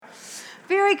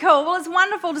Very cool. Well, it's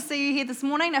wonderful to see you here this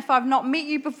morning. If I've not met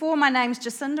you before, my name's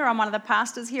Jacinda. I'm one of the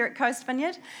pastors here at Coast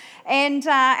Vineyard.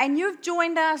 And you've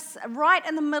joined us right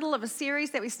in the middle of a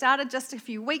series that we started just a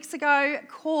few weeks ago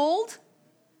called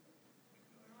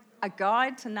A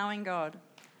Guide to Knowing God.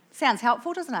 Sounds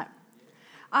helpful, doesn't it?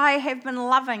 I have been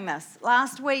loving this.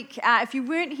 Last week, if you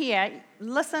weren't here,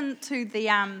 listen to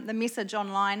the message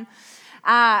online.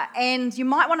 And you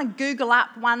might want to Google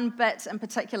up one bit in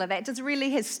particular that just really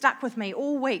has stuck with me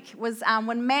all week was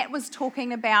when Matt was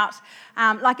talking about,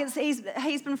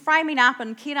 he's been framing up,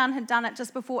 and Kieran had done it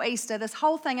just before Easter, this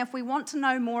whole thing, if we want to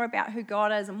know more about who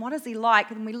God is and what is he like,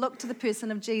 then we look to the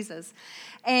person of Jesus.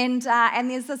 And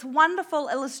there's this wonderful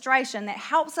illustration that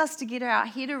helps us to get our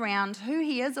head around who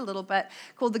he is a little bit,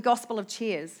 called the Gospel of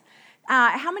Chairs.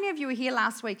 How many of you were here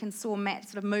last week and saw Matt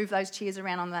sort of move those chairs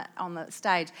around on the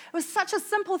stage? It was such a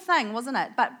simple thing, wasn't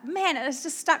it? But man, it has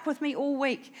just stuck with me all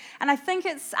week. And I think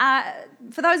it's,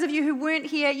 for those of you who weren't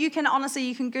here, you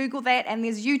can Google that, and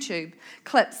there's YouTube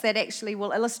clips that actually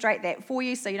will illustrate that for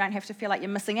you, so you don't have to feel like you're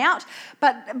missing out.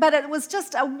 But it was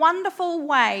just a wonderful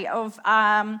way of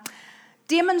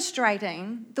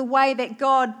demonstrating the way that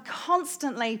God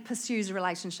constantly pursues a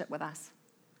relationship with us.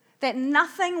 That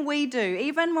nothing we do,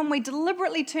 even when we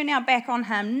deliberately turn our back on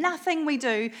him, nothing we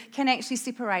do can actually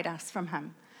separate us from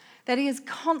him. That he is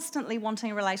constantly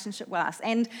wanting a relationship with us.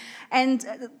 And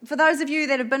for those of you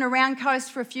that have been around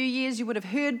Coast for a few years, you would have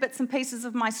heard bits and pieces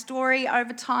of my story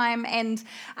over time. And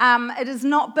it has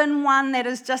not been one that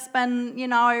has just been,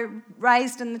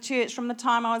 raised in the church from the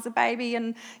time I was a baby.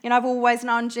 And, I've always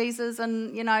known Jesus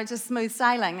and, just smooth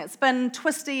sailing. It's been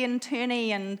twisty and turny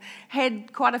and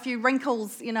had quite a few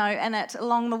wrinkles, in it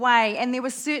along the way. And there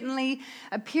was certainly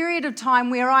a period of time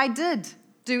where I did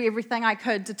do everything I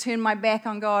could to turn my back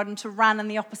on God and to run in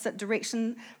the opposite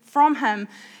direction from him.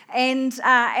 And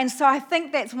so I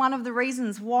think that's one of the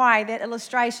reasons why that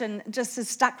illustration just has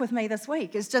stuck with me this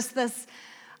week, is just this,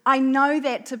 I know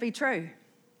that to be true.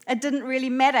 It didn't really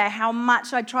matter how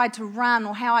much I tried to run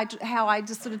or how I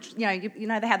just sort of,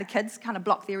 how the kids kind of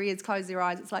block their ears, close their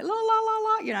eyes. It's like, la, la,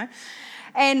 la, la,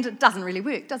 and it doesn't really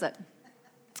work, does it?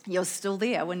 You're still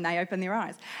there when they open their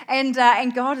eyes. And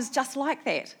God is just like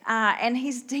that. And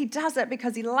he does it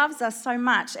because he loves us so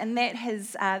much. And that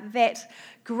has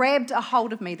grabbed a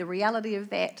hold of me, the reality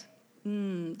of that,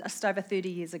 just over 30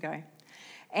 years ago.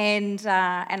 And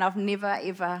I've never,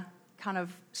 ever kind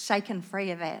of shaken free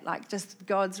of that, like just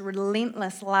God's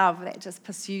relentless love that just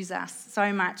pursues us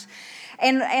so much.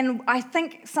 And I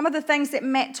think some of the things that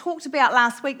Matt talked about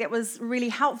last week that was really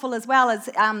helpful as well is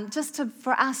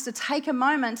for us to take a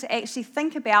moment to actually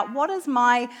think about, what is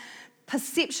my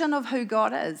perception of who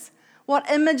God is? What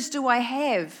image do I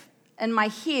have in my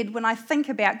head when I think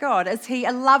about God? Is he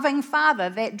a loving father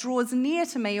that draws near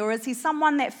to me, or is he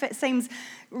someone that seems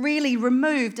really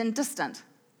removed and distant?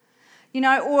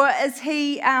 Or is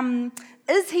he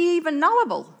even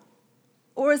knowable?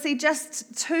 Or is he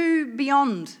just too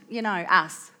beyond,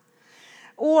 us?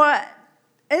 Or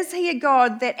is he a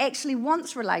God that actually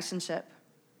wants relationship?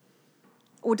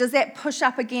 Or does that push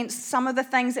up against some of the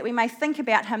things that we may think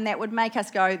about him that would make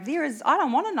us go, I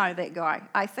don't want to know that guy.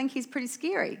 I think he's pretty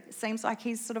scary. It seems like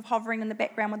he's sort of hovering in the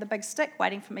background with a big stick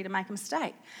waiting for me to make a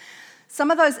mistake. Some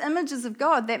of those images of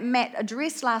God that Matt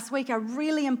addressed last week are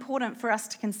really important for us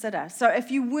to consider. So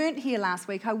if you weren't here last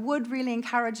week, I would really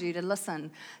encourage you to listen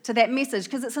to that message,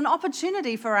 because it's an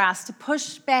opportunity for us to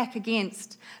push back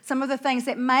against some of the things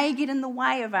that may get in the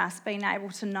way of us being able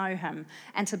to know him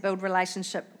and to build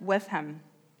relationship with him.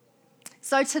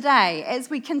 So today, as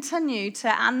we continue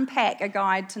to unpack A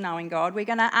Guide to Knowing God, we're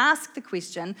going to ask the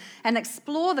question and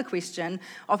explore the question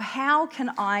of, how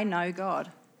can I know God?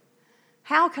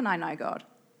 How can I know God?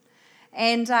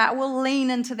 And we'll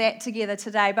lean into that together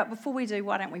today. But before we do,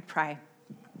 why don't we pray?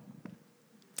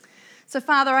 So,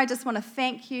 Father, I just want to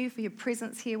thank you for your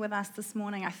presence here with us this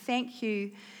morning. I thank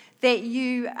you that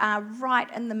you are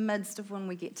right in the midst of when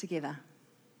we get together,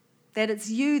 that it's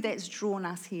you that's drawn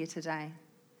us here today.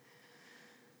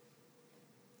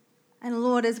 And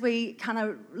Lord, as we kind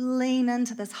of lean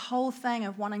into this whole thing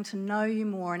of wanting to know you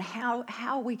more and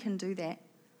how we can do that,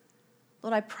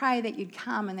 Lord, I pray that you'd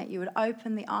come and that you would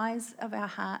open the eyes of our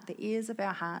heart, the ears of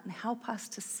our heart, and help us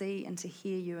to see and to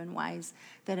hear you in ways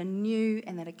that are new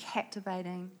and that are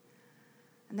captivating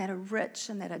and that are rich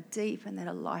and that are deep and that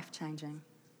are life-changing.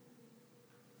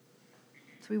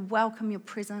 So we welcome your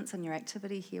presence and your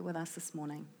activity here with us this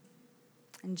morning.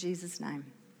 In Jesus' name,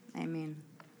 amen.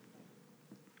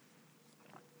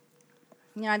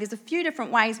 There's a few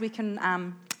different ways we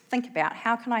can think about,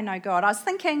 how can I know God? I was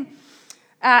thinking,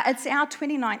 it's our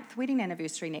 29th wedding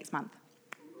anniversary next month.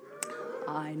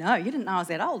 I know, you didn't know I was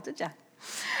that old, did you?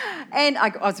 And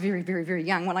I was very, very, very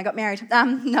young when I got married.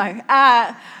 No.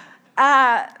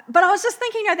 But I was just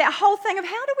thinking, that whole thing of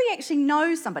how do we actually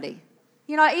know somebody?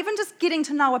 Even just getting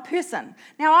to know a person.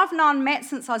 Now, I've known Matt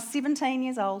since I was 17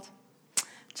 years old.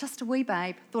 Just a wee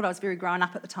babe. Thought I was very grown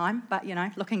up at the time, but,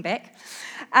 looking back,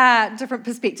 different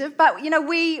perspective. But,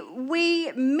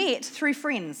 we met through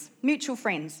friends, mutual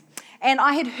friends. And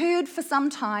I had heard for some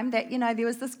time that, there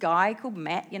was this guy called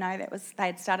Matt, they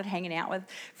had started hanging out with.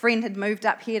 A friend had moved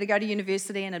up here to go to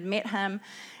university and had met him.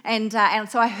 And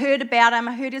so I heard about him.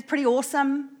 I heard he was pretty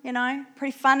awesome,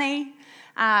 pretty funny,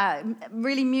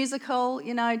 really musical,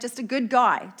 just a good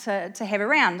guy to have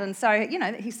around. And so,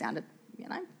 he sounded,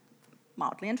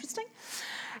 mildly interesting.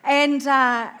 And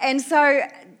so,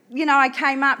 I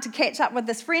came up to catch up with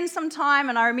this friend sometime,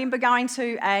 and I remember going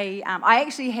to I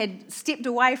actually had stepped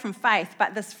away from faith,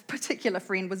 but this particular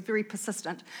friend was very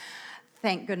persistent,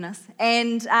 thank goodness.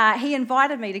 And he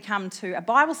invited me to come to a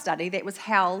Bible study that was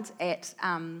held at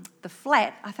the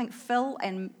flat, I think Phil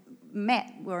and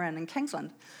Matt were in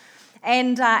Kingsland.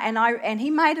 And he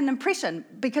made an impression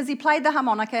because he played the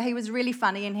harmonica, he was really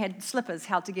funny and had slippers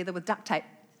held together with duct tape.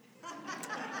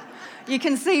 You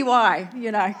can see why,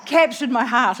 captured my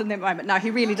heart in that moment. No, he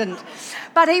really didn't.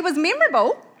 But he was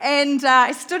memorable and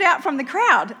stood out from the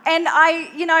crowd. And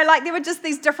there were just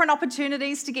these different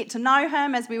opportunities to get to know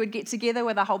him as we would get together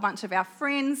with a whole bunch of our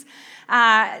friends.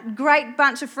 Great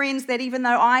bunch of friends that even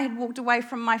though I had walked away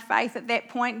from my faith at that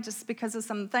point just because of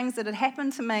some things that had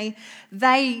happened to me,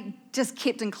 they just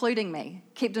kept including me,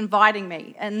 kept inviting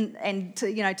me and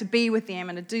to be with them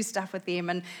and to do stuff with them.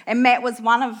 And Matt was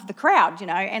one of the crowd,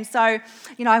 And so,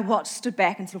 I stood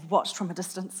back and sort of watched from a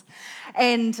distance.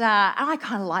 And I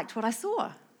kind of liked what I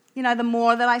saw. The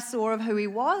more that I saw of who he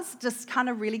was just kind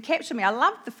of really captured me. I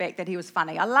loved the fact that he was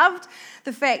funny. I loved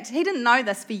the fact he didn't know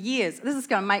this for years. This is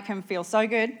going to make him feel so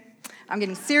good. I'm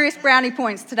getting serious brownie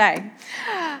points today.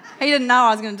 He didn't know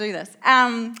I was going to do this.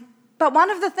 But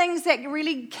one of the things that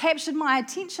really captured my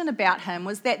attention about him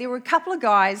was that there were a couple of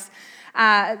guys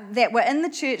that were in the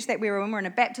church that we were in. We were in a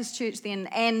Baptist church then,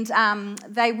 and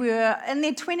they were in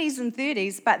their 20s and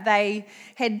 30s, but they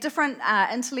had different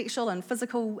intellectual and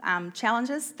physical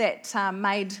challenges that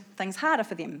made things harder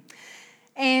for them.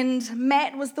 And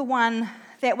Matt was the one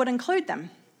that would include them.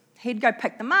 He'd go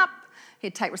pick them up,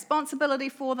 he'd take responsibility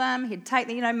for them, he'd take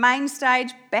the main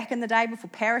stage back in the day before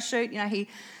Parachute, he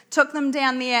took them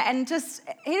down there and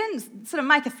he didn't sort of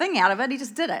make a thing out of it, he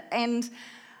just did it.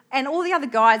 And all the other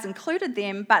guys included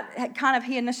them, but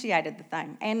he initiated the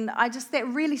thing. And that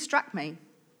really struck me,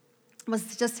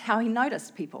 was just how he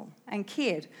noticed people and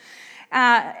cared.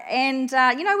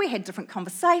 We had different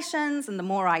conversations, and the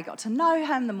more I got to know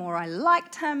him, the more I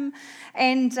liked him.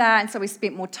 And so we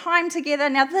spent more time together.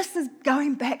 Now, this is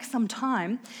going back some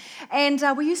time. And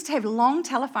we used to have long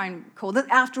telephone calls.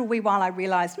 After a wee while, I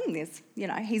realised,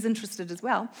 he's interested as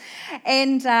well.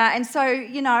 And so,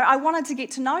 I wanted to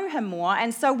get to know him more.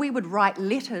 And so we would write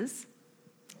letters.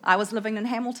 I was living in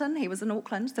Hamilton, he was in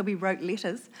Auckland, so we wrote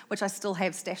letters, which I still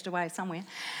have stashed away somewhere.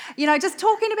 Just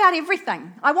talking about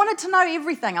everything. I wanted to know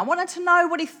everything. I wanted to know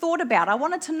what he thought about. I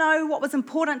wanted to know what was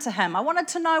important to him. I wanted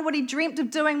to know what he dreamt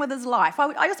of doing with his life.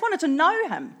 I just wanted to know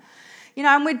him.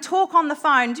 And we'd talk on the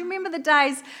phone. Do you remember the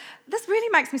days? This really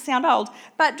makes me sound old,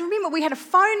 but do you remember we had a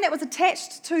phone that was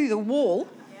attached to the wall?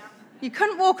 You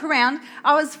couldn't walk around.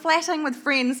 I was flatting with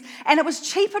friends, and it was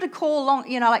cheaper to call long,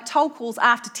 like toll calls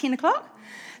after 10 o'clock.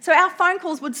 So our phone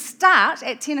calls would start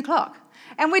at 10 o'clock.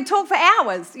 And we'd talk for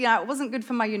hours. It wasn't good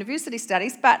for my university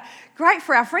studies, but great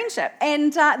for our friendship.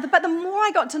 And but the more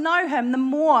I got to know him, the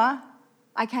more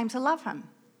I came to love him.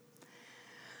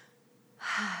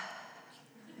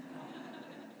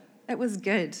 It was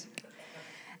good.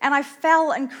 And I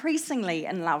fell increasingly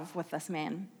in love with this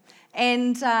man.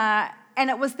 And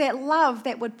it was that love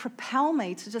that would propel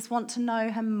me to just want to know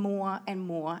him more and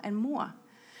more and more.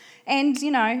 And,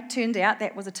 turned out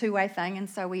that was a two-way thing, and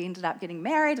so we ended up getting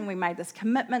married, and we made this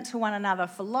commitment to one another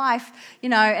for life,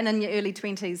 and in your early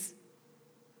 20s,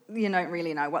 you don't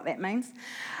really know what that means.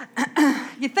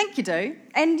 You think you do,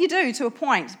 and you do to a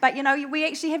point, but, we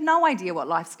actually have no idea what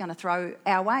life's going to throw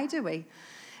our way, do we?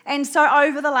 And so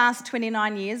over the last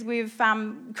 29 years, we've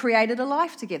created a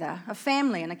life together, a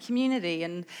family and a community.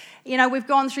 And, we've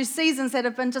gone through seasons that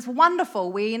have been just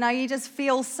wonderful where, you just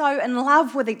feel so in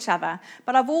love with each other.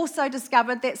 But I've also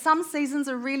discovered that some seasons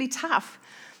are really tough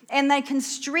and they can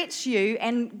stretch you,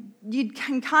 and you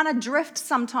can kind of drift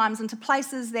sometimes into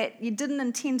places that you didn't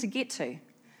intend to get to.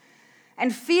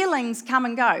 And feelings come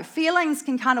and go. Feelings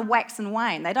can kind of wax and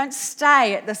wane. They don't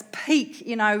stay at this peak,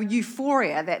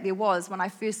 euphoria that there was when I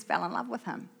first fell in love with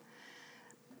him.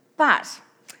 But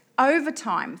over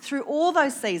time, through all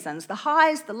those seasons, the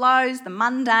highs, the lows, the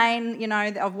mundane,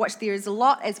 of which there is a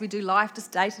lot as we do life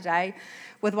just day to day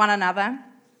with one another,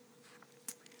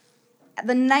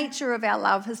 the nature of our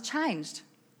love has changed.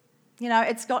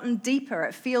 It's gotten deeper,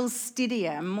 it feels steadier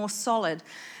and more solid.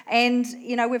 And,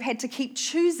 we've had to keep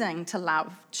choosing to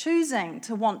love, choosing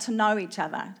to want to know each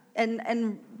other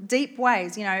in deep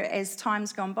ways, as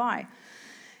time's gone by.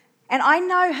 And I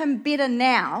know him better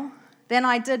now than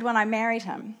I did when I married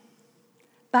him.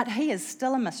 But he is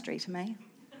still a mystery to me.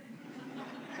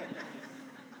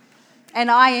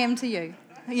 And I am to you.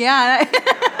 Yeah.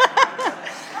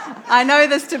 I know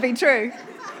this to be true.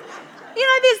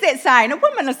 There's that saying, a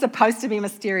woman is supposed to be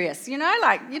mysterious, you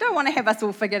don't want to have us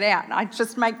all figured out. I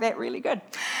just make that really good.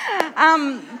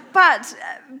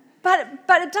 But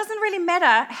it doesn't really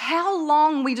matter how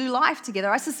long we do life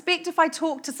together. I suspect if I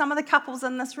talk to some of the couples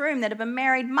in this room that have been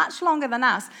married much longer than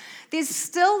us, there's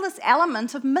still this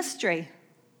element of mystery.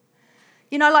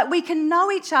 We can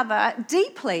know each other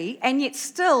deeply and yet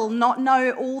still not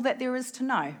know all that there is to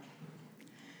know.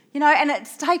 And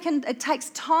it takes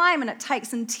time and it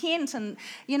takes intent and,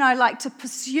 to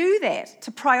pursue that,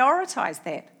 to prioritize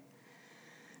that.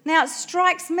 Now, it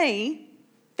strikes me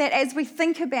that as we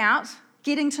think about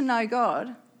getting to know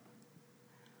God,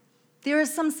 there are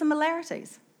some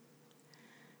similarities.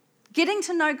 Getting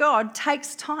to know God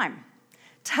takes time,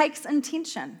 takes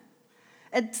intention.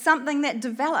 It's something that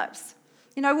develops.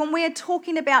 When we're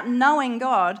talking about knowing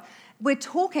God, we're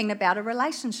talking about a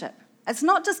relationship. It's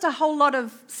not just a whole lot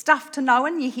of stuff to know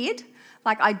in your head,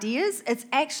 like ideas. It's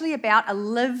actually about a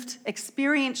lived,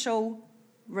 experiential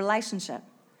relationship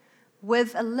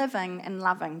with a living and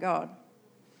loving God.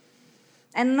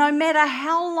 And no matter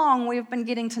how long we've been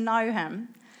getting to know him,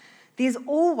 there's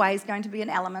always going to be an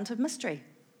element of mystery.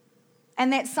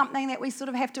 And that's something that we sort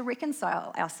of have to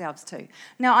reconcile ourselves to.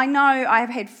 Now, I know I've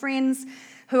had friends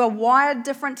who are wired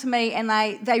different to me, and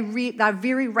they're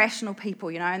very rational people,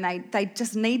 and they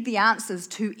just need the answers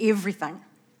to everything,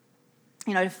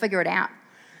 to figure it out.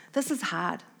 This is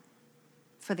hard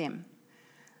for them.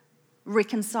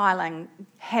 Reconciling,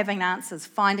 having answers,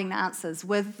 finding answers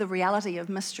with the reality of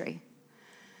mystery.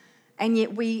 And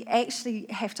yet we actually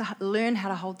have to learn how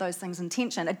to hold those things in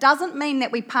tension. It doesn't mean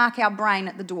that we park our brain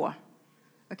at the door.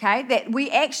 Okay, that we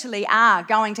actually are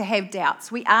going to have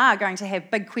doubts. We are going to have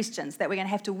big questions that we're going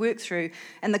to have to work through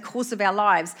in the course of our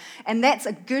lives. And that's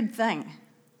a good thing.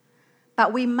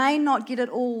 But we may not get it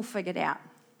all figured out.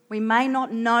 We may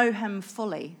not know him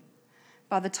fully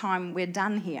by the time we're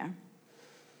done here.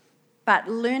 But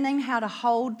learning how to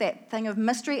hold that thing of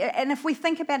mystery, and if we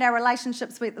think about our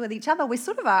relationships with each other, we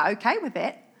sort of are okay with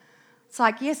that. It's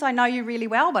like, yes, I know you really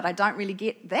well, but I don't really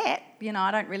get that.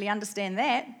 I don't really understand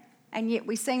that. And yet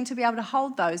we seem to be able to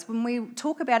hold those. When we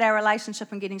talk about our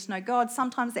relationship and getting to know God,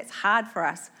 sometimes that's hard for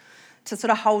us to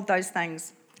sort of hold those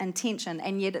things in tension,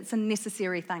 and yet it's a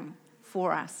necessary thing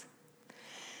for us.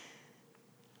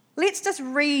 Let's just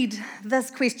read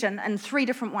this question in 3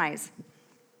 different ways,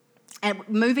 and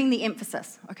moving the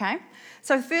emphasis, okay?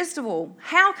 So first of all,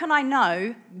 how can I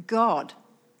know God?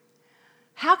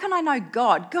 How can I know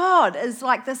God? God is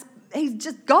like this, he's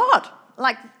just God.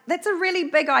 Like, that's a really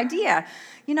big idea.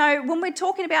 When we're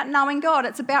talking about knowing God,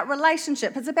 it's about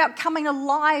relationship. It's about coming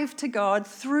alive to God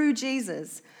through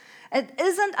Jesus. It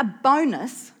isn't a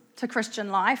bonus to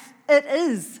Christian life. It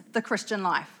is the Christian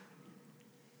life.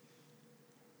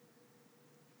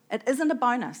 It isn't a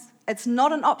bonus. It's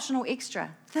not an optional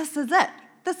extra. This is it.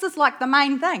 This is like the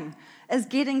main thing, is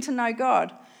getting to know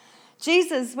God.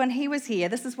 Jesus, when he was here,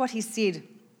 this is what he said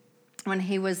when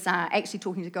he was actually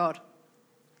talking to God,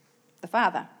 the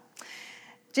Father.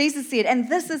 Jesus said, "And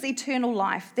this is eternal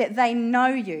life, that they know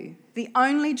you, the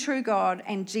only true God,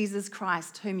 and Jesus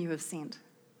Christ, whom you have sent."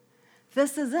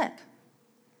 This is it.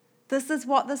 This is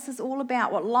what this is all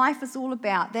about, what life is all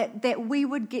about, that we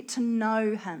would get to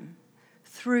know him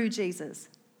through Jesus.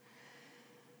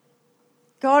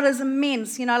 God is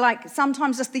immense, like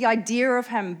sometimes just the idea of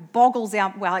him boggles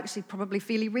our, well, actually probably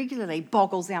fairly regularly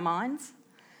boggles our minds,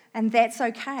 and that's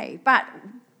okay. But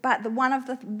one of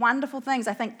the wonderful things,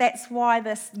 I think that's why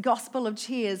this Gospel of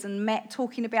Chairs and Matt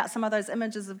talking about some of those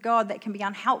images of God that can be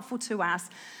unhelpful to us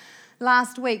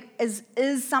last week is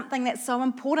something that's so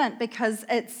important, because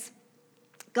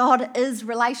God is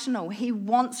relational. He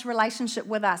wants relationship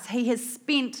with us. He has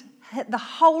spent the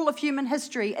whole of human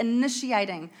history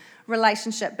initiating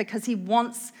relationship because he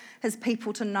wants his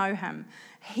people to know him.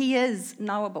 He is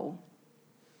knowable.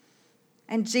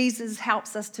 And Jesus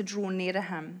helps us to draw near to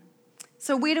him.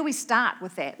 So where do we start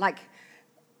with that?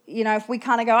 If we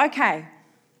kind of go, okay,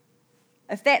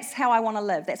 if that's how I want to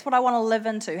live, that's what I want to live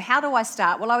into, how do I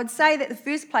start? Well, I would say that the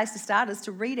first place to start is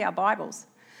to read our Bibles.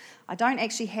 I don't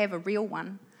actually have a real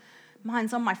one.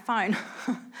 Mine's on my phone,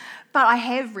 but I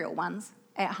have real ones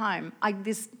at home.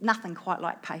 There's nothing quite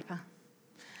like paper.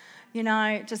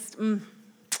 Just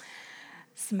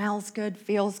smells good,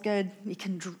 feels good. You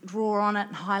can draw on it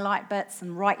and highlight bits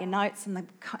and write your notes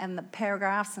and the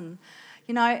paragraphs. And,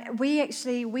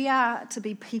 we are to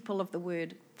be people of the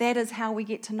Word. That is how we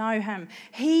get to know Him.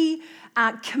 He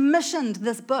commissioned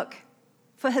this book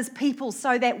for His people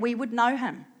so that we would know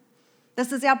Him.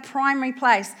 This is our primary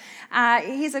place.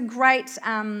 Here's a great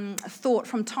thought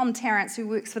from Tom Tarrance, who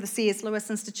works for the C.S. Lewis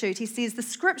Institute. He says, the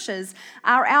Scriptures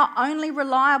are our only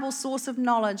reliable source of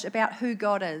knowledge about who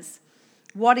God is,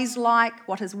 what He's like,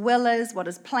 what His will is, what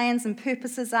His plans and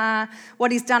purposes are,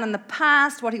 what He's done in the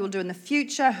past, what He will do in the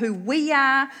future, who we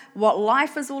are, what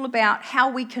life is all about,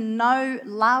 how we can know,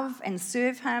 love, and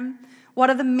serve Him, what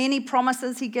are the many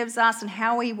promises He gives us, and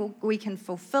how we can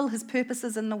fulfill His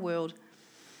purposes in the world.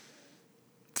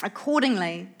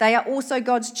 Accordingly, they are also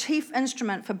God's chief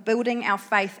instrument for building our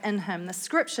faith in Him. The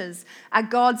Scriptures are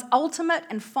God's ultimate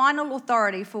and final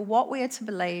authority for what we are to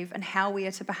believe and how we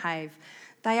are to behave.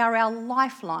 They are our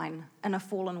lifeline in a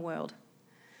fallen world.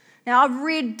 Now, I've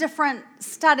read different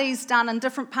studies done in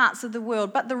different parts of the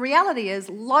world, but the reality is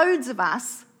loads of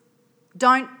us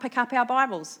don't pick up our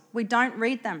Bibles. We don't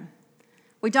read them.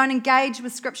 We don't engage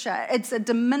with Scripture. It's a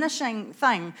diminishing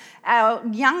thing. Our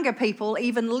younger people,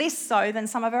 even less so than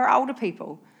some of our older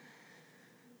people.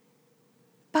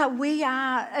 But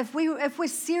if we're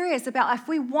serious about, if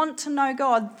we want to know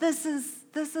God, this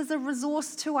is a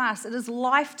resource to us. It is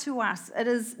life to us. It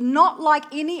is not like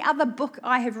any other book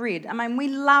I have read. I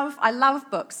mean, I love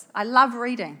books. I love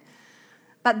reading.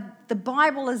 But the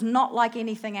Bible is not like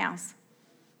anything else.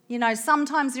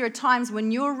 Sometimes there are times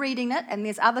when you're reading it, and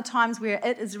there's other times where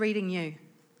it is reading you,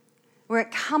 where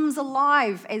it comes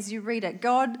alive as you read it.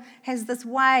 God has this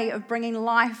way of bringing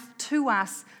life to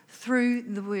us through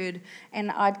the Word,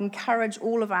 and I'd encourage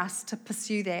all of us to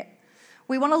pursue that.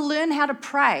 We want to learn how to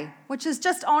pray, which is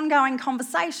just ongoing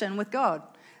conversation with God.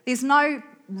 There's no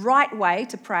right way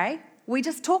to pray. We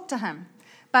just talk to Him.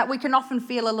 But we can often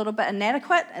feel a little bit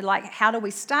inadequate, like how do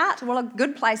we start? Well, a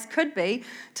good place could be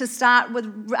to start with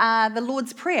the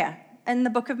Lord's Prayer in the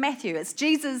book of Matthew. It's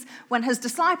Jesus, when His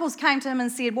disciples came to Him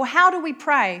and said, well, how do we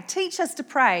pray? Teach us to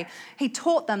pray. He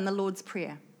taught them the Lord's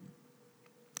Prayer.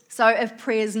 So if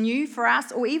prayer is new for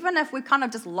us, or even if we've kind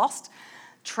of just lost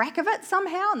track of it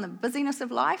somehow in the busyness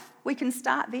of life, we can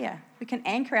start there. We can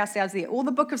anchor ourselves there. Or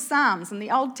the book of Psalms in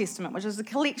the Old Testament, which is a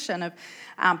collection of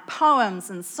poems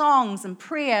and songs and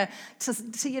prayer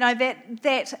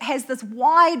that has this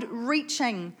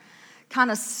wide-reaching kind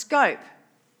of scope.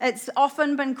 It's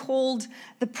often been called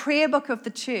the prayer book of the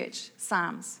church,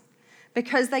 Psalms,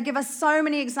 because they give us so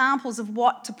many examples of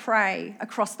what to pray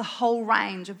across the whole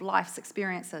range of life's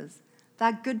experiences.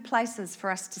 They're good places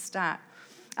for us to start.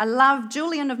 I love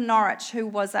Julian of Norwich, who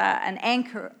was an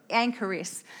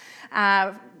anchoress,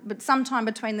 but sometime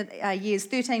between the years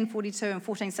 1342 and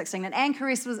 1416. An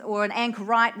anchoress or an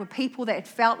anchorite were people that had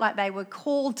felt like they were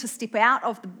called to step out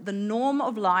of the norm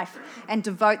of life and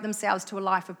devote themselves to a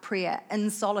life of prayer in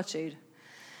solitude.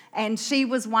 And she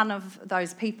was one of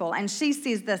those people. And she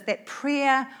says this, that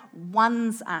prayer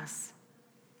ones us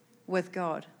with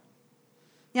God.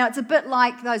 It's a bit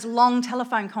like those long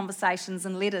telephone conversations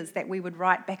and letters that we would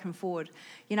write back and forward.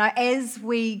 As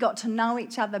we got to know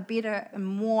each other better and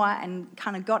more and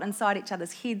kind of got inside each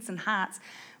other's heads and hearts,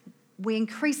 we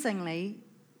increasingly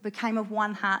became of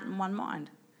one heart and one mind.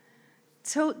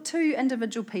 Two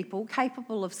individual people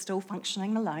capable of still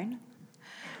functioning alone.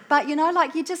 But,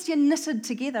 you're knitted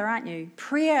together, aren't you?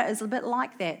 Prayer is a bit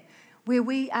like that, where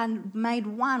we are made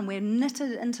one. We're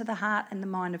knitted into the heart and the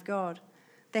mind of God.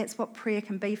 That's what prayer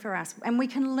can be for us. And we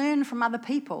can learn from other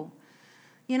people.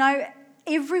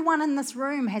 Everyone in this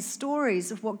room has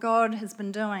stories of what God has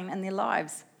been doing in their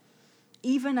lives,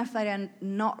 even if they are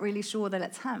not really sure that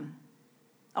it's Him.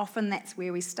 Often that's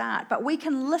where we start. But we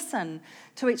can listen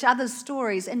to each other's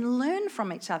stories and learn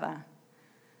from each other.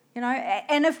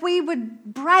 And if we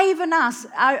would brave enough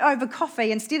over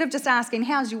coffee, instead of just asking,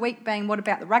 how's your week been, what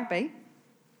about the rugby?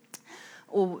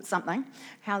 Or something,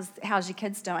 how's your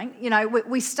kids doing?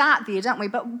 We start there, don't we?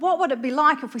 But what would it be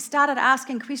like if we started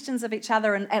asking questions of each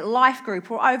other at life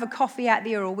group or over coffee out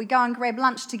there, or we go and grab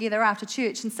lunch together after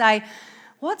church and say,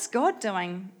 what's God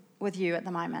doing with you at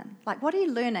the moment? Like, what are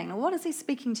you learning? Or what is He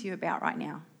speaking to you about right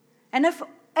now? And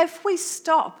if we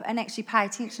stop and actually pay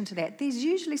attention to that, there's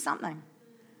usually something.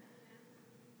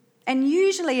 And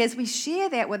usually as we share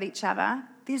that with each other,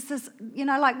 there's this,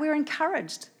 we're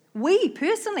encouraged. We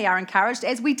personally are encouraged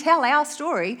as we tell our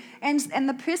story, and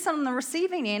the person on the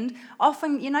receiving end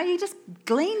often, you just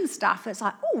glean stuff that's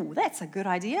like, oh, that's a good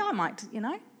idea. I might,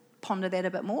 ponder that a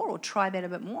bit more or try that a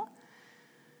bit more.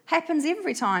 Happens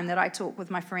every time that I talk with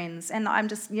my friends, and I'm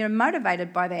just,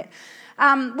 motivated by that.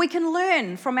 We can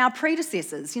learn from our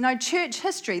predecessors. Church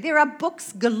history. There are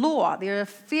books galore. There are a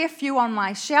fair few on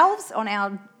our shelves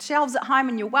at home,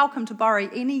 and you're welcome to borrow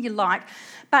any you like.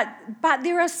 But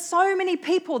there are so many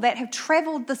people that have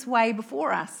travelled this way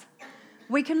before us.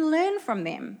 We can learn from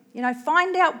them.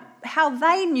 Find out how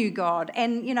they knew God,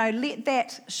 and let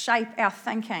that shape our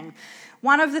thinking.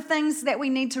 One of the things that we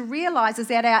need to realise is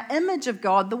that our image of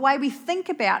God, the way we think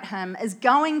about Him, is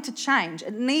going to change.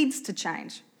 It needs to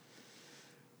change.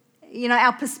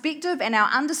 Our perspective and our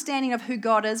understanding of who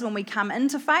God is when we come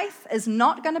into faith is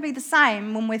not going to be the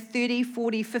same when we're 30,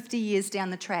 40, 50 years down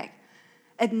the track.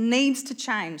 It needs to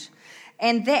change.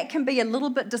 And that can be a little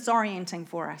bit disorienting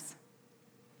for us.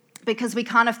 Because we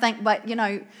kind of think, but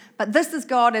this is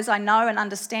God as I know and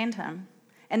understand Him.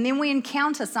 And then we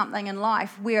encounter something in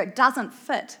life where it doesn't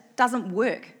fit, doesn't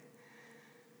work.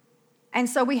 And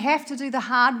so we have to do the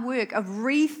hard work of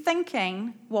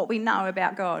rethinking what we know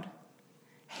about God.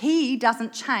 He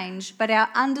doesn't change, but our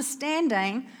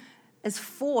understanding is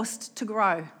forced to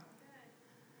grow.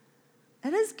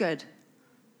 It is good,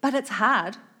 but it's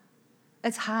hard.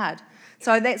 It's hard.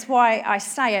 So that's why I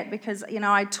say it, because,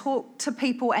 I talk to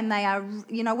people and they are,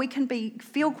 we can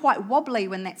feel quite wobbly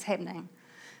when that's happening.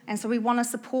 And so we want to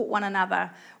support one another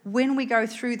when we go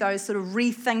through those sort of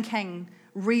rethinking,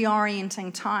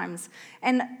 reorienting times.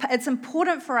 And it's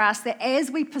important for us that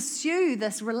as we pursue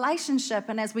this relationship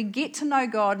and as we get to know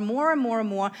God more and more and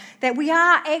more, that we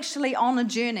are actually on a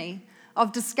journey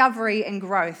of discovery and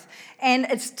growth. And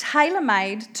it's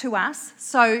tailor-made to us,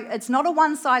 so it's not a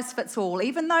one-size-fits-all.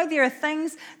 Even though there are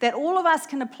things that all of us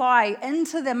can apply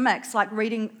into the mix, like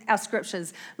reading our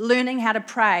scriptures, learning how to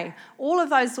pray, all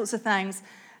of those sorts of things,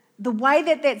 the way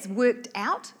that that's worked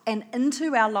out and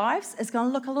into our lives is going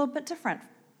to look a little bit different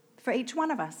for each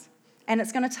one of us. And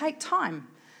it's going to take time.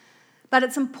 But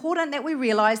it's important that we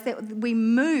realize that we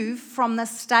move from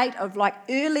this state of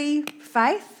early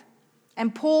faith.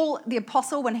 And Paul, the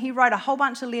apostle, when he wrote a whole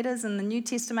bunch of letters in the New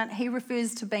Testament, he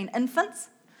refers to being infants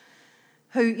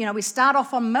who, we start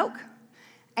off on milk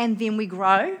and then we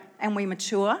grow and we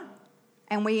mature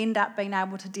and we end up being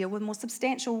able to deal with more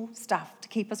substantial stuff to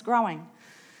keep us growing.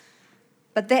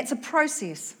 But that's a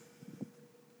process.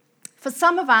 For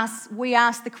some of us, we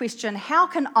ask the question, how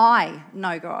can I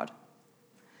know God?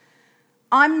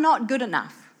 I'm not good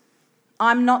enough.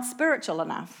 I'm not spiritual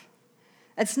enough.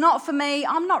 It's not for me.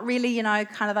 I'm not really, kind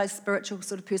of those spiritual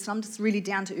sort of person. I'm just really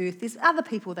down to earth. There's other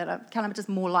people that are kind of just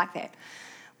more like that.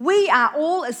 We are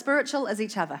all as spiritual as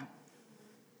each other.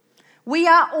 We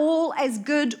are all as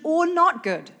good or not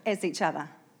good as each other.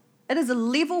 It is a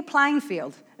level playing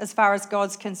field as far as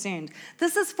God's concerned.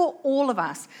 This is for all of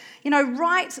us.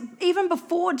 Right, even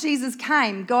before Jesus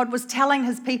came, God was telling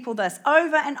His people this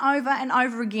over and over and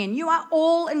over again. You are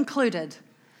all included.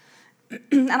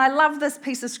 And I love this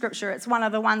piece of scripture. It's one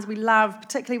of the ones we love,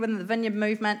 particularly within the Vineyard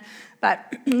movement,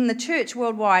 but in the church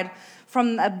worldwide,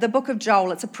 from the book of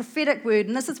Joel. It's a prophetic word,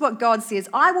 and this is what God says.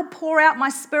 I will pour out my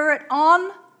spirit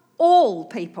on all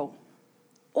people.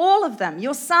 All of them.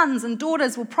 Your sons and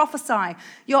daughters will prophesy.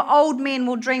 Your old men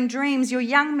will dream dreams. Your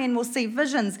young men will see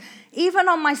visions. Even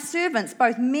on my servants,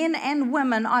 both men and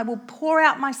women, I will pour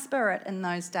out my spirit in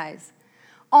those days.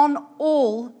 On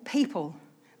all people.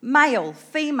 Male,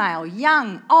 female,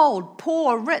 young, old,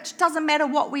 poor, rich. Doesn't matter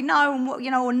what we know and what,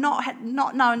 or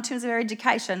not know in terms of our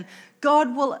education.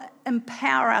 God will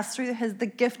empower us through the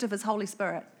gift of His Holy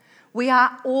Spirit. We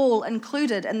are all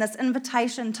included in this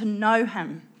invitation to know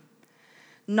Him.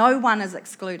 No one is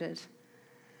excluded.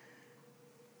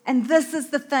 And this is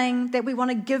the thing that we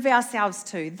want to give ourselves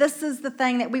to. This is the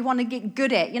thing that we want to get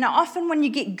good at. Often when you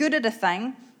get good at a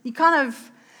thing, you kind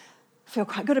of feel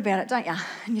quite good about it, don't you?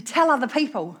 And you tell other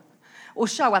people or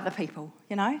show other people,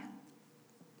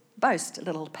 Boast a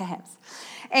little, perhaps.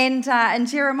 And in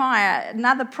Jeremiah,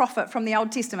 another prophet from the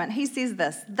Old Testament, he says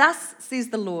this, "Thus says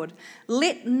the Lord,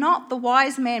 let not the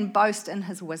wise man boast in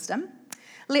his wisdom.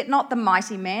 Let not the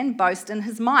mighty man boast in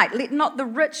his might. Let not the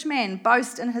rich man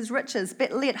boast in his riches.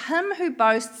 But let him who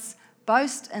boasts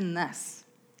boast in this,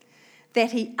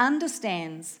 that he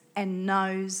understands and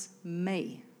knows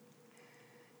me,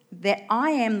 that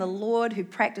I am the Lord who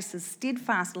practices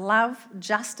steadfast love,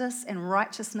 justice, and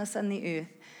righteousness in the earth.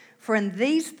 For in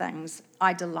these things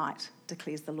I delight,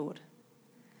 declares the Lord."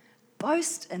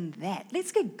 Boast in that.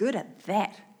 Let's get good at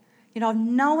that.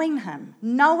 Knowing Him,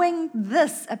 knowing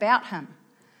this about Him.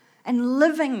 and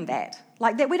living that.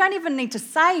 Like that we don't even need to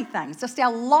say things, just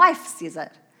our life says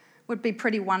it, would be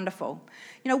pretty wonderful.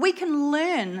 We can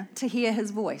learn to hear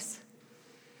his voice.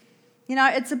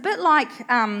 It's a bit like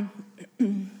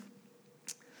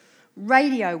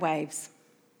radio waves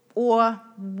or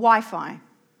Wi-Fi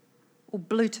or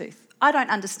Bluetooth. I don't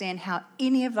understand how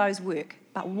any of those work,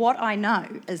 but what I know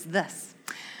is this.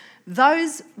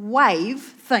 Those wave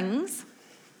things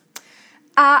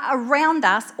are around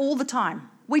us all the time.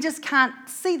 We just can't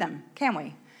see them, can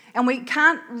we? And we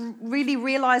can't really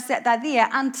realise that they're there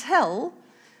until,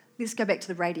 let's go back to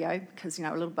the radio, because, a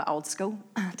little bit old school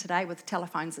today with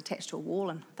telephones attached to a wall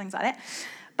and things like that.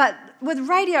 But with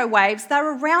radio waves,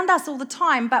 they're around us all the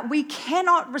time, but we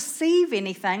cannot receive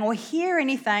anything or hear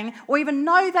anything or even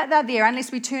know that they're there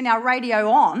unless we turn our radio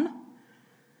on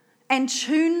and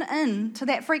tune in to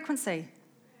that frequency.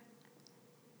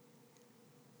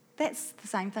 That's the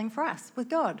same thing for us with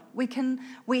God.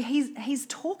 He's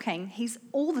talking, he's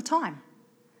all the time.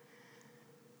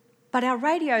 But our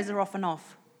radios are often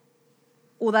off,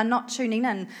 or they're not tuning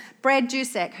in. Brad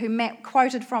Dusak, who Matt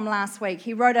quoted from last week,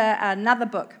 he wrote another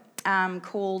book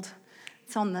called,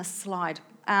 it's on this slide,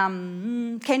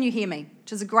 Can You Hear Me?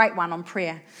 Which is a great one on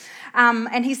prayer.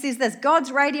 And he says this: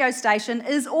 God's radio station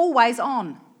is always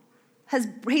on.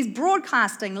 He's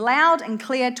broadcasting loud and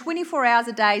clear 24 hours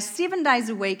a day, 7 days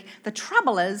a week. The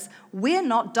trouble is, we're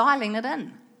not dialing it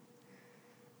in.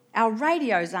 Our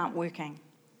radios aren't working.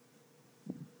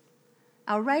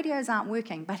 Our radios aren't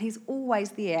working, but he's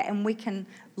always there, and we can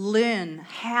learn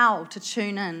how to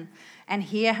tune in and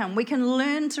hear him. We can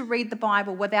learn to read the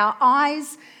Bible with our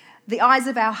eyes, the eyes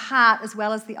of our heart, as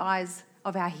well as the eyes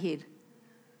of our head.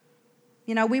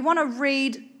 We want to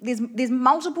read, there's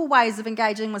multiple ways of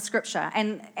engaging with Scripture,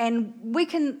 and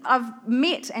I've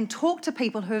met and talked to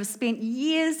people who have spent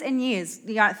years and years,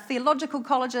 theological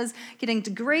colleges, getting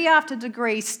degree after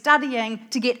degree, studying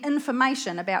to get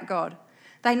information about God.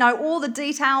 They know all the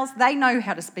details, they know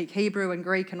how to speak Hebrew and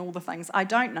Greek and all the things I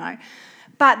don't know,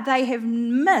 but they have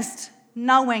missed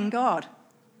knowing God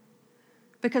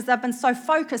because they've been so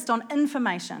focused on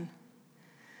information.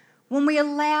 When we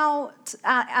allow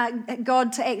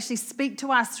God to actually speak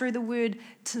to us through the word,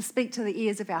 to speak to the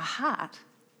ears of our heart,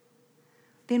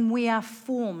 then we are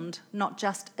formed, not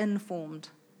just informed.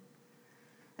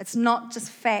 It's not just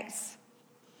facts.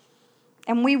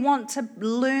 And we want to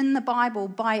learn the Bible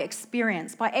by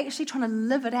experience, by actually trying to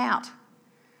live it out.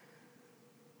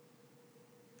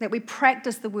 That we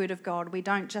practice the word of God, we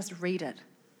don't just read it.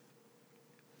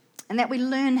 And that we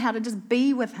learn how to just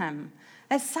be with him.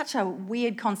 That's such a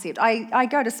weird concept. I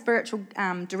go to spiritual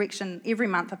direction every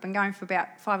month. I've been going for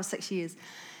about 5 or 6 years.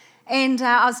 And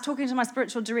I was talking to my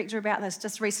spiritual director about this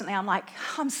just recently. I'm like,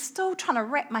 I'm still trying to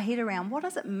wrap my head around what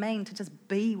does it mean to just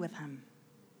be with him?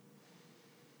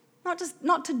 Not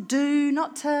to do,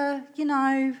 not to,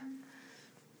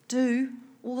 do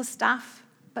all the stuff,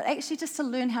 but actually just to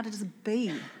learn how to just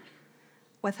be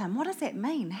with him. What does that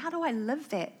mean? How do I live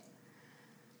that?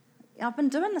 I've been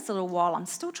doing this a little while. I'm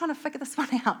still trying to figure this one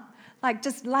out. Like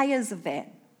just layers of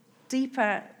that,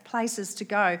 deeper places to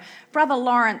go. Brother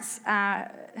Lawrence,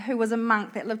 who was a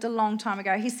monk that lived a long time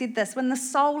ago, he said this: when the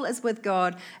soul is with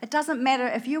God, it doesn't matter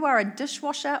if you are a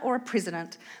dishwasher or a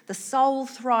president. The soul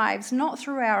thrives not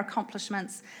through our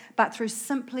accomplishments, but through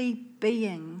simply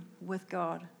being with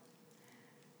God.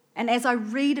 And as I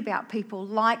read about people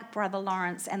like Brother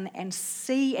Lawrence and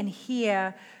see and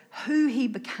hear who he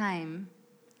became,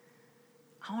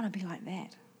 I want to be like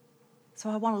that.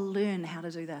 So I want to learn how to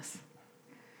do this.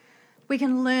 We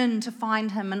can learn to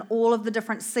find him in all of the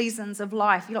different seasons of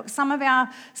life. Look, some of our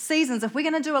seasons, if we're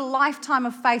going to do a lifetime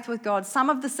of faith with God, some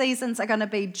of the seasons are going to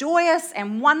be joyous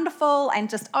and wonderful and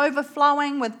just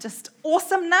overflowing with just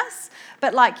awesomeness.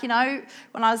 But when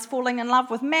I was falling in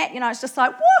love with Matt, it's just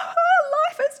like, woohoo,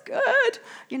 life is good,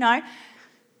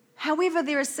 However,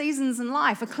 there are seasons in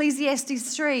life.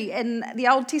 Ecclesiastes 3 in the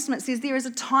Old Testament says there is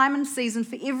a time and season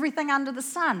for everything under the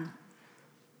sun.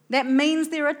 That means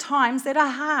there are times that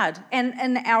are hard. And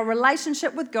in our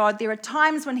relationship with God, there are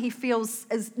times when he feels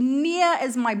as near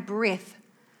as my breath.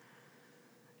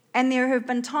 And there have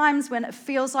been times when it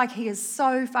feels like he is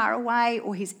so far away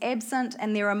or he's absent.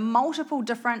 And there are multiple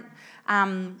different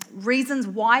reasons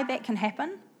why that can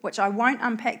happen, which I won't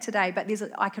unpack today, but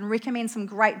I can recommend some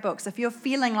great books. If you're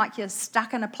feeling like you're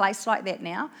stuck in a place like that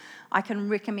now, I can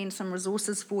recommend some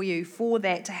resources for you for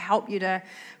that to help you to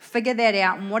figure that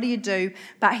out and what do you do.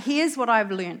 But here's what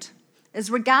I've learnt. is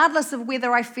regardless of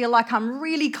whether I feel like I'm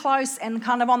really close and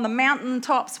kind of on the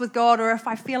mountaintops with God, or if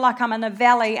I feel like I'm in a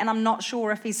valley and I'm not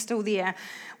sure if he's still there,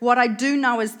 what I do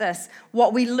know is this: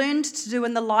 what we learned to do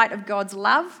in the light of God's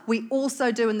love, we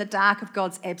also do in the dark of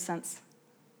God's absence.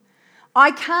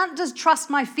 I can't just trust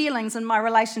my feelings in my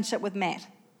relationship with Matt.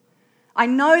 I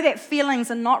know that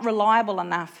feelings are not reliable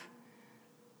enough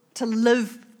to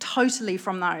live totally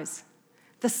from those.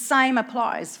 The same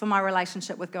applies for my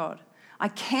relationship with God. I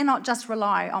cannot just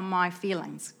rely on my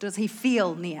feelings. Does he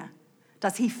feel near?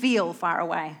 Does he feel far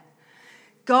away?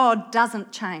 God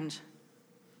doesn't change.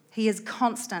 He is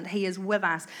constant. He is with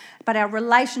us. But our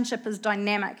relationship is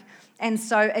dynamic. And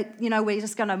so, we're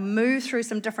just going to move through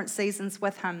some different seasons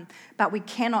with him. But we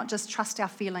cannot just trust our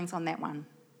feelings on that one.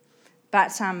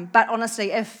 But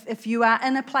honestly, if you are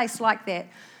in a place like that,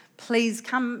 please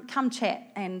come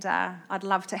chat. And I'd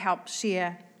love to help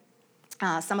share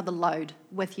some of the load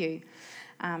with you,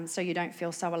 so you don't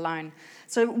feel so alone.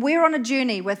 So we're on a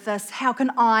journey with this. How can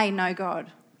I know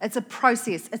God? It's a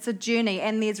process. It's a journey,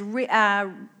 and there's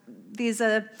a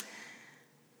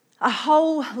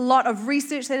whole lot of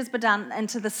research that has been done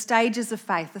into the stages of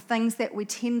faith, the things that we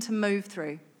tend to move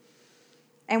through,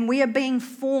 and we are being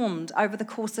formed over the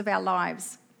course of our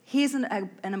lives. Here's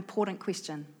an important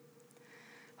question: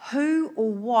 who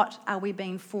or what are we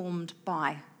being formed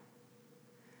by?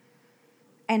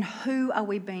 And who are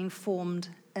we being formed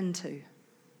into?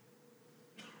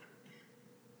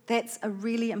 That's a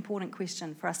really important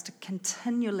question for us to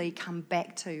continually come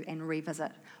back to and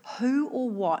revisit. Who or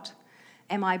what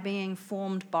am I being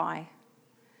formed by?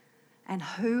 And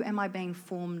who am I being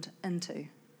formed into?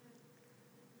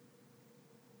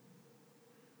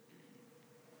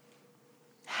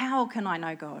 How can I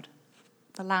know God?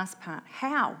 The last part.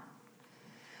 How?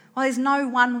 Well, there's no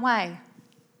one way.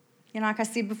 Like I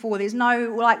said before, there's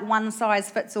no one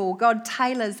size fits all. God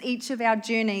tailors each of our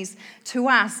journeys to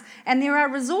us. And there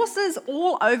are resources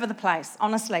all over the place,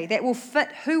 honestly, that will fit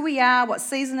who we are, what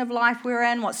season of life we're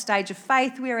in, what stage of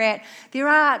faith we're at. There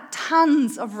are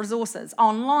tons of resources,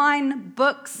 online,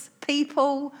 books,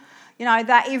 people,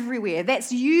 they're everywhere.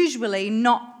 That's usually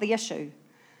not the issue.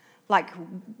 Like,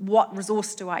 what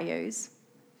resource do I use?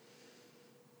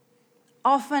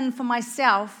 Often for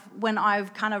myself, when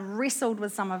I've kind of wrestled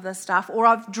with some of this stuff, or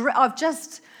I've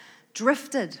just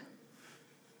drifted,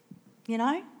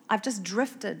 I've just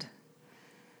drifted.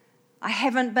 I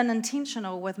haven't been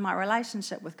intentional with my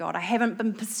relationship with God. I haven't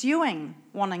been pursuing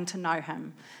wanting to know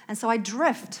him. And so I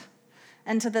drift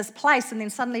into this place, and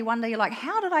then suddenly one day you're like,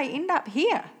 how did I end up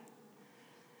here?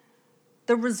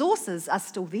 The resources are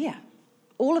still there.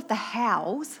 All of the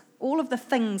hows, all of the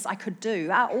things I could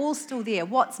do are all still there.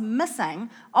 What's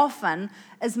missing often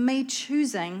is me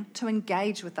choosing to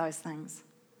engage with those things.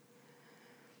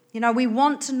 We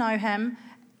want to know him.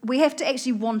 We have to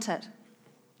actually want it.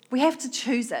 We have to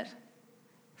choose it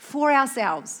for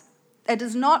ourselves. It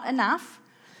is not enough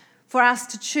for us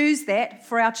to choose that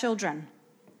for our children.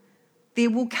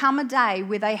 There will come a day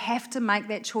where they have to make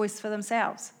that choice for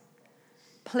themselves.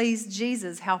 Please,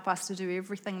 Jesus, help us to do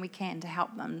everything we can to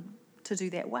help them to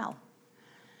do that well.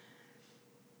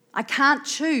 I can't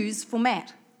choose for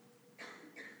Matt.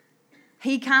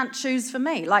 He can't choose for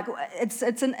me.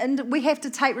 We have to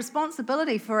take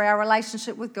responsibility for our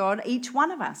relationship with God, each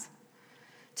one of us,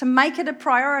 to make it a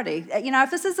priority.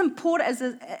 If this is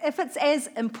important, if it's as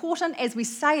important as we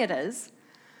say it is,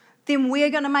 then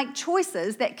we're going to make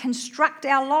choices that construct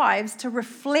our lives to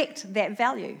reflect that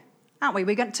value, aren't we?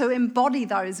 We're going to embody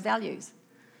those values.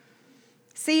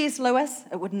 C.S. Lewis,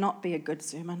 it would not be a good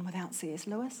sermon without C.S.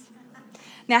 Lewis.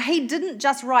 Now, he didn't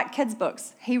just write kids'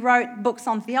 books. He wrote books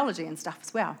on theology and stuff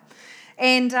as well.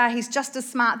 And he's just as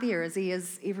smart there as he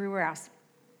is everywhere else.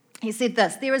 He said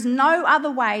this: there is no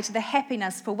other way to the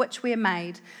happiness for which we are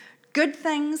made. Good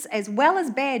things as well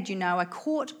as bad, are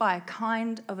caught by a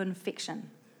kind of infection.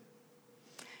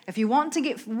 If you want to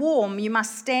get warm, you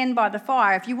must stand by the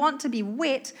fire. If you want to be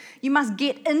wet, you must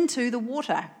get into the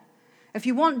water. If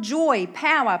you want joy,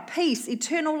 power, peace,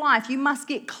 eternal life, you must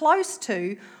get close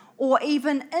to or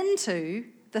even into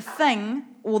the thing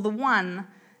or the one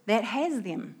that has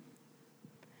them.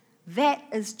 That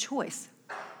is choice.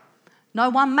 No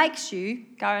one makes you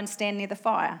go and stand near the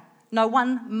fire. No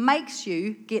one makes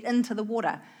you get into the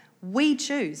water. We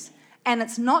choose. And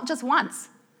it's not just once.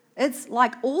 It's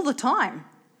like all the time.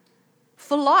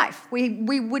 For life, we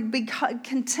would be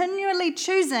continually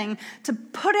choosing to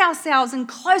put ourselves in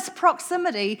close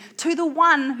proximity to the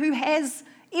one who has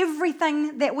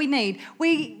everything that we need.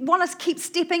 We want to keep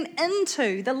stepping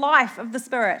into the life of the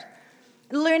Spirit.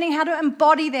 learning how to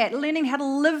embody that, learning how to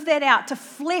live that out, to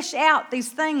flesh out these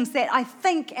things that I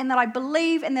think and that I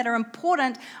believe and that are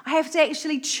important. I have to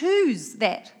actually choose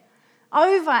that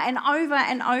over and over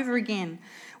and over again.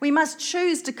 We must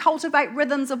choose to cultivate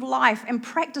rhythms of life and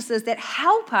practices that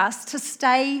help us to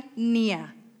stay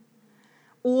near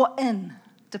or in,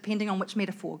 depending on which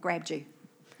metaphor grabbed you.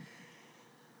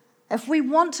 If we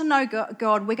want to know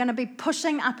God, we're going to be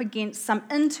pushing up against some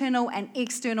internal and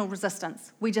external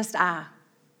resistance. We just are.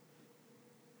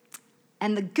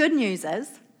 And the good news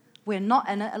is, we're not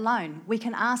in it alone. We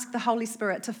can ask the Holy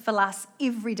Spirit to fill us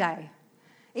every day.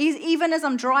 Even as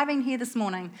I'm driving here this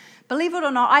morning, believe it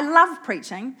or not, I love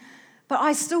preaching, but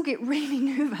I still get really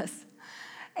nervous.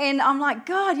 And I'm like,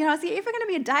 God, is there ever going to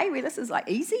be a day where this is like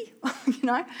easy?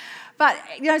 But,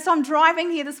 so I'm driving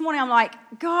here this morning, I'm like,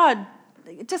 God,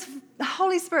 just the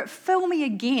Holy Spirit, fill me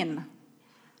again.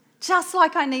 Just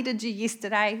like I needed you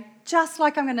yesterday, just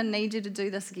like I'm going to need you to do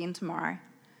this again tomorrow.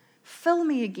 Fill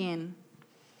me again.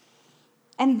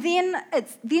 And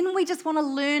then we just want to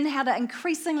learn how to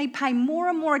increasingly pay more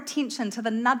and more attention to the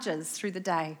nudges through the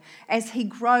day as He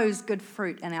grows good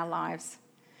fruit in our lives.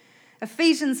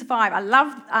 Ephesians 5, I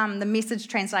love the Message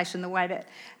translation, the way that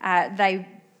they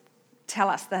tell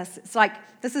us this. It's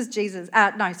like, this is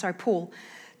Paul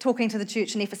talking to the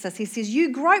church in Ephesus. He says,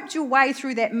 you groped your way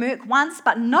through that murk once,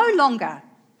 but no longer.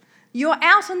 You're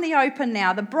out in the open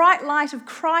now. The bright light of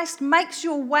Christ makes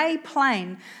your way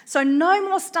plain. So no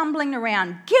more stumbling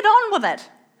around. Get on with it.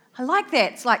 I like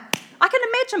that. It's like, I can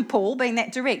imagine Paul being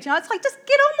that direct. It's like, just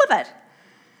get on with it.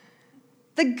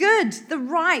 The good, the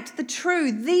right, the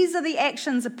true, these are the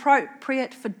actions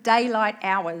appropriate for daylight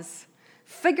hours.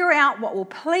 Figure out what will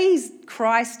please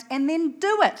Christ and then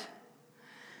do it.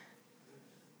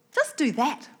 Just do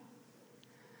that.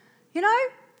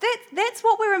 That's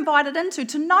what we're invited into,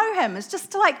 to know Him. It's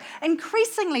just to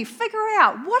increasingly figure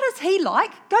out, what is He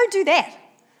like? Go do that.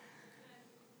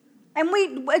 And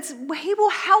He will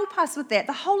help us with that.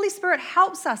 The Holy Spirit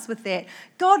helps us with that.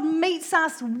 God meets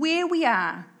us where we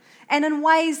are and in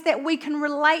ways that we can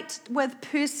relate with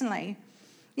personally.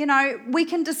 We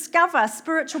can discover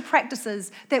spiritual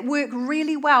practices that work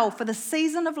really well for the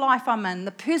season of life I'm in,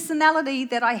 the personality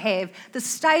that I have, the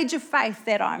stage of faith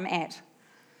that I'm at.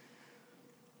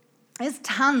 There's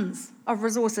tons of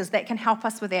resources that can help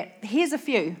us with that. Here's a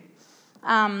few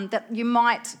that you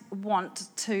might want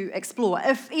to explore.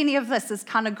 If any of this has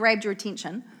kind of grabbed your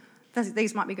attention,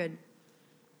 these might be good.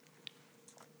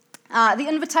 The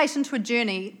Invitation to a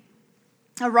Journey,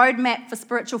 a roadmap for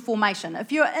spiritual formation.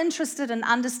 If you're interested in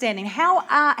understanding how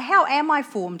am I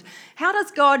formed, how does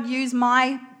God use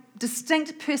my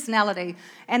distinct personality,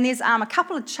 and there's a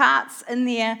couple of charts in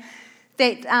there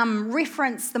that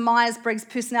reference the Myers-Briggs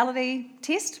personality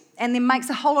test, and then makes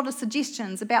a whole lot of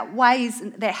suggestions about ways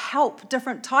that help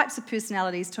different types of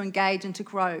personalities to engage and to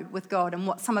grow with God, and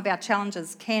what some of our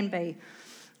challenges can be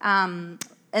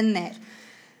in that.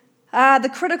 The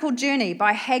Critical Journey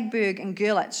by Hagberg and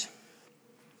Gerlich.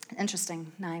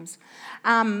 Interesting names.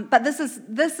 But this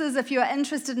is if you're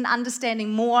interested in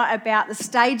understanding more about the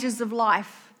stages of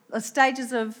life,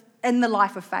 in the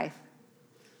life of faith.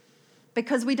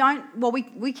 Because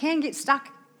we can get stuck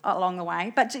along the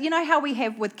way. But you know how we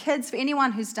have with kids, for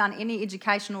anyone who's done any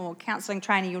educational or counselling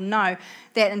training, you'll know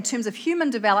that in terms of human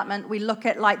development, we look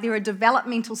at there are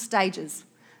developmental stages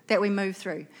that we move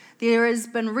through. There has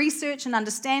been research and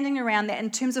understanding around that in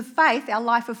terms of faith, our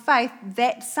life of faith,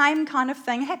 that same kind of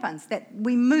thing happens, that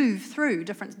we move through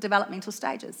different developmental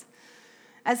stages.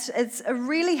 It's a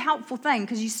really helpful thing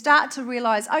because you start to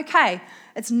realise, okay,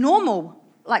 it's normal.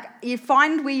 You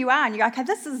find where you are and you go, okay,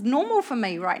 this is normal for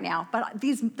me right now, but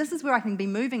this is where I can be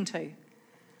moving to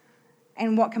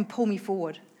and what can pull me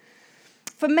forward.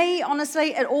 For me,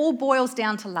 honestly, it all boils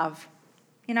down to love.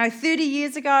 30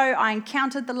 years ago, I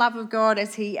encountered the love of God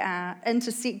as He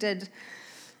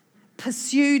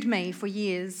pursued me for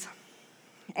years.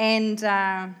 And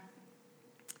I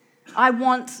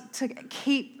want to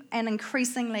keep and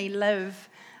increasingly live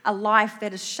a life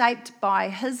that is shaped by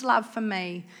His love for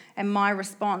me and my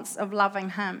response of loving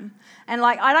Him. And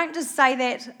I don't just say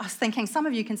that. I was thinking some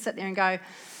of you can sit there and go,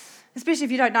 especially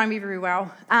if you don't know me very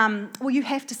well, well, you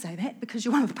have to say that because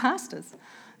you're one of the pastors.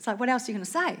 It's like, what else are you going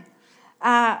to say?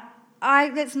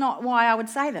 That's not why I would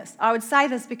say this. I would say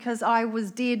this because I was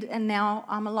dead and now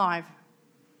I'm alive.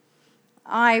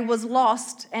 I was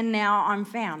lost and now I'm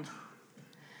found.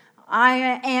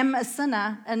 I am a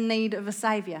sinner in need of a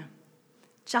Saviour,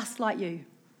 just like you.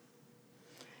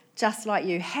 Just like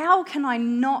you. How can I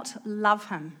not love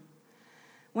Him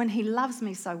when He loves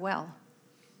me so well?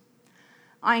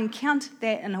 I encountered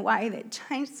that in a way that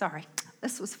changed,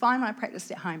 This was fine when I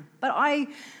practiced at home. But I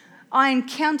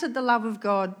encountered the love of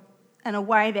God in a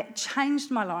way that changed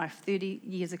my life 30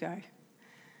 years ago.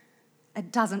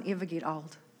 It doesn't ever get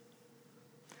old.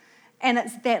 And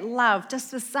it's that love, just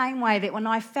the same way that when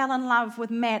I fell in love with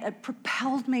Matt, it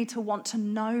propelled me to want to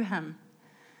know him,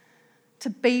 to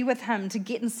be with him, to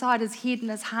get inside his head and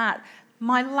his heart.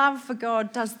 My love for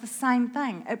God does the same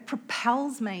thing. It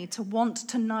propels me to want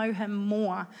to know him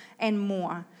more and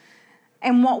more.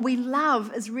 And what we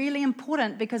love is really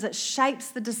important because it shapes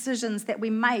the decisions that we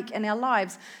make in our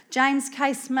lives. James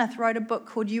K. Smith wrote a book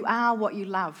called You Are What You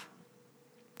Love.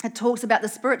 It talks about the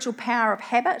spiritual power of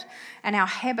habit, and our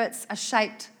habits are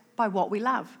shaped by what we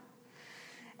love.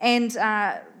 And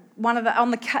on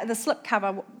the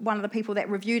slipcover, one of the people that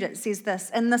reviewed it says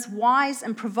this: in this wise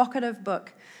and provocative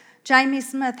book, Jamie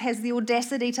Smith has the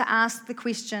audacity to ask the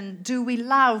question, do we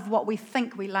love what we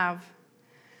think we love?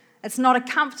 It's not a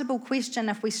comfortable question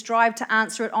if we strive to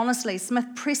answer it honestly. Smith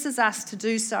presses us to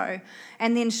do so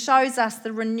and then shows us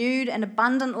the renewed and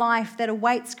abundant life that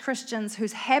awaits Christians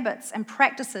whose habits and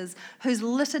practices, whose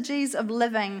liturgies of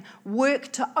living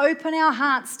work to open our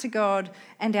hearts to God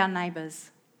and our neighbours.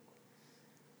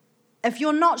 If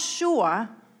you're not sure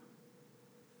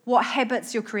what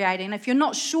habits you're creating, if you're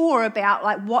not sure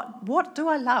about what do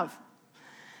I love,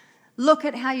 look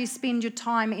at how you spend your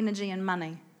time, energy and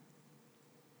money.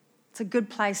 It's a good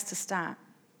place to start,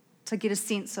 to get a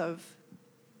sense of,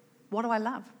 what do I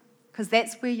love? Because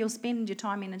that's where you'll spend your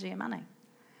time, energy, and money.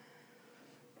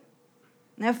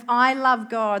 Now, if I love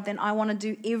God, then I want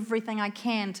to do everything I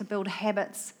can to build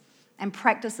habits and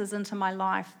practices into my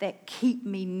life that keep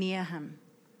me near him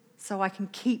so I can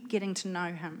keep getting to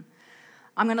know him.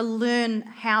 I'm going to learn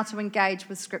how to engage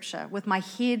with Scripture, with my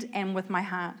head and with my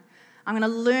heart. I'm going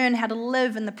to learn how to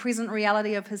live in the present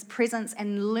reality of his presence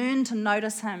and learn to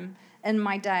notice him in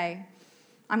my day.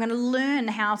 I'm going to learn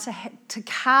how to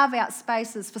carve out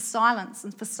spaces for silence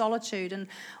and for solitude and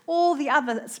all the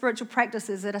other spiritual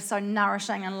practices that are so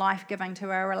nourishing and life-giving to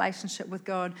our relationship with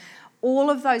God. All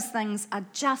of those things are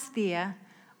just there.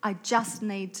 I just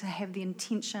need to have the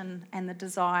intention and the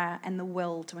desire and the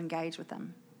will to engage with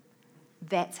him.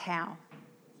 That's how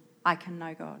I can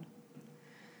know God.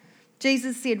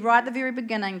 Jesus said right at the very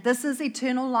beginning, this is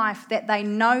eternal life, that they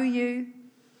know you,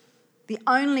 the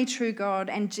only true God,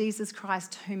 and Jesus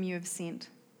Christ whom you have sent.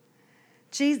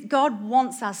 God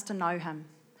wants us to know him.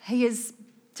 He has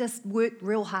just worked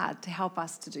real hard to help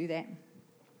us to do that.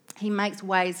 He makes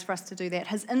ways for us to do that.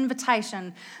 His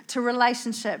invitation to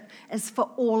relationship is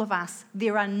for all of us.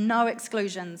 There are no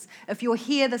exclusions. If you're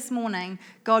here this morning,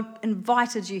 God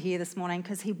invited you here this morning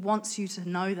because he wants you to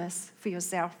know this for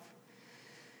yourself.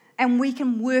 And we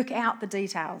can work out the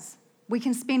details. We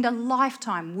can spend a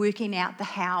lifetime working out the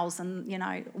hows and,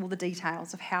 all the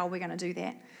details of how we're going to do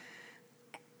that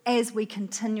as we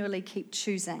continually keep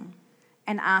choosing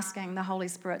and asking the Holy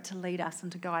Spirit to lead us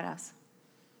and to guide us.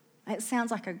 It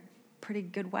sounds like a pretty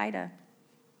good way to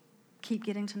keep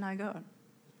getting to know God.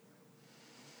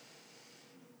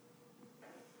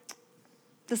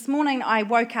 This morning I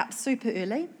woke up super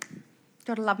early.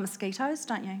 Gotta love mosquitoes,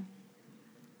 don't you?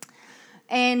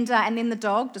 And then the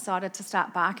dog decided to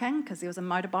start barking because there was a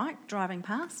motorbike driving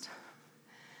past.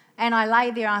 And I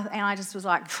lay there and I just was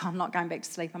like, I'm not going back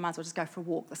to sleep. I might as well just go for a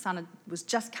walk. The sun was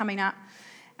just coming up.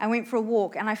 I went for a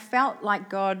walk and I felt like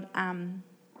God...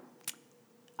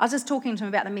 I was just talking to him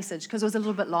about the message because it was a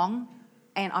little bit long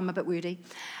and I'm a bit wordy.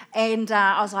 And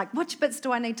I was like, which bits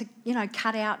do I need to,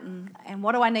 cut out and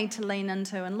what do I need to lean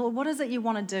into? And Lord, what is it you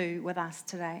want to do with us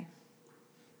today?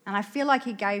 And I feel like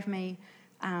he gave me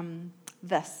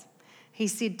this. He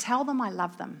said, tell them I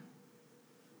love them.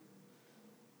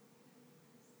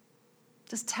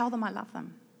 Just tell them I love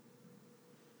them.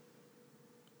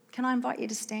 Can I invite you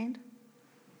to stand?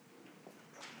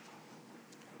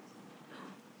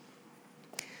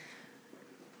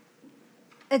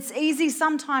 It's easy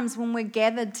sometimes when we're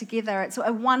gathered together. It's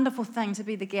a wonderful thing to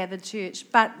be the gathered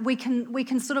church, but we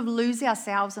can sort of lose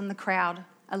ourselves in the crowd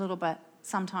a little bit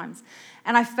sometimes.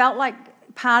 And I felt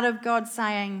like part of God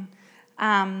saying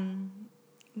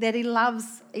that he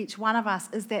loves each one of us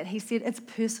is that he said it's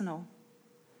personal.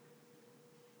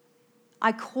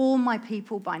 I call my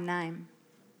people by name.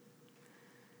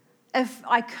 If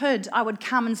I could, I would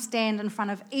come and stand in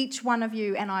front of each one of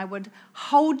you and I would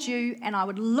hold you and I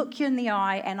would look you in the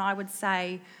eye and I would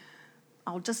say,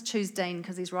 I'll just choose Dean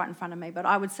because he's right in front of me, but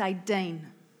I would say, Dean,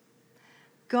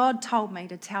 God told me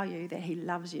to tell you that he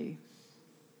loves you.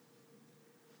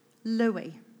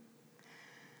 Louis,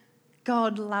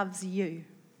 God loves you.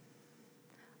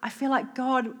 I feel like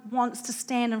God wants to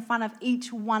stand in front of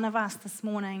each one of us this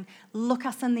morning, look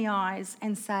us in the eyes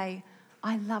and say,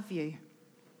 I love you.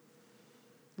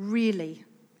 Really,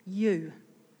 you.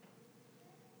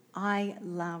 I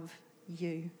love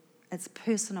you. It's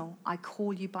personal. I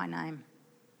call you by name.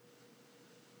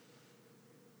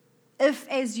 If,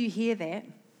 as you hear that,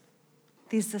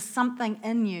 there's this something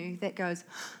in you that goes,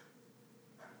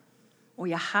 or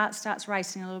your heart starts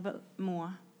racing a little bit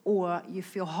more, or you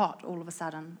feel hot all of a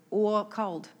sudden, or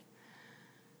cold,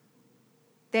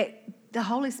 that the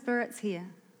Holy Spirit's here.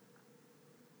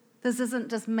 This isn't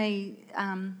just me,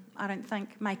 I don't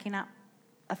think, making up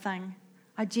a thing.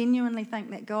 I genuinely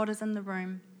think that God is in the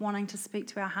room wanting to speak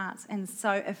to our hearts. And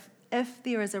so if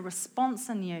there is a response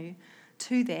in you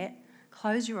to that,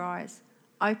 close your eyes,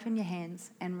 open your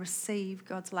hands, and receive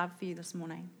God's love for you this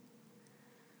morning.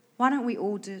 Why don't we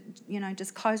all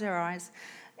just close our eyes?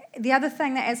 The other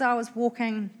thing that as I was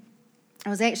walking, I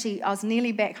was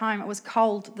nearly back home. It was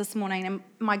cold this morning, and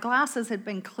my glasses had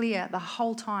been clear the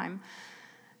whole time.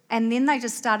 And then they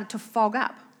just started to fog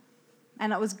up.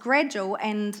 And it was gradual,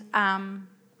 and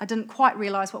I didn't quite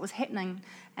realise what was happening.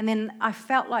 And then I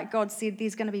felt like God said,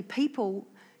 there's going to be people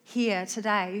here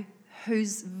today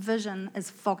whose vision is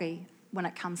foggy when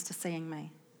it comes to seeing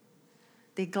me.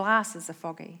 Their glasses are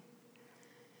foggy.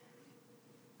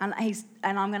 And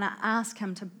I'm going to ask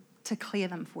him to clear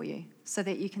them for you so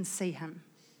that you can see him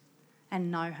and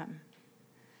know him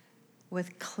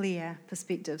with clear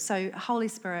perspective. So, Holy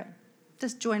Spirit,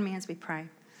 just join me as we pray.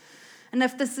 And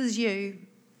if this is you,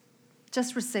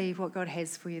 just receive what God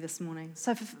has for you this morning.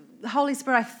 So, Holy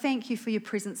Spirit, I thank you for your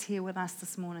presence here with us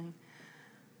this morning.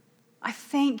 I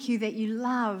thank you that you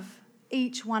love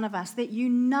each one of us, that you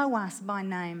know us by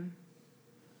name,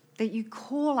 that you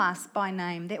call us by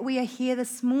name, that we are here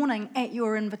this morning at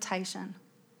your invitation.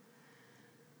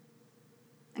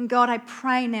 And God, I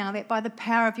pray now that by the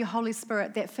power of your Holy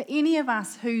Spirit, that for any of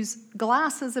us whose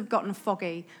glasses have gotten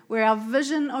foggy, where our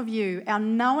vision of you, our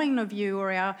knowing of you,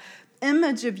 or our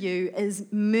image of you is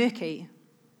murky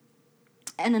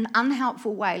in an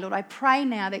unhelpful way, Lord, I pray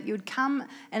now that you would come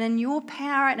and in your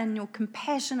power and in your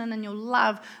compassion and in your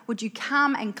love, would you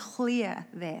come and clear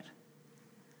that?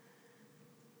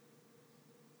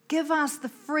 Give us the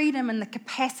freedom and the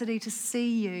capacity to see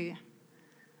you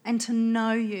and to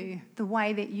know you the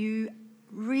way that you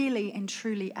really and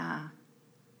truly are.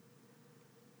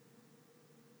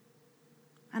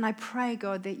 And I pray,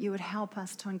 God, that you would help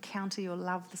us to encounter your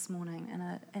love this morning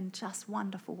in just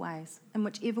wonderful ways, in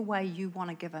whichever way you want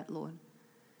to give it, Lord.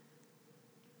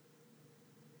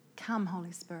 Come,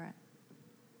 Holy Spirit.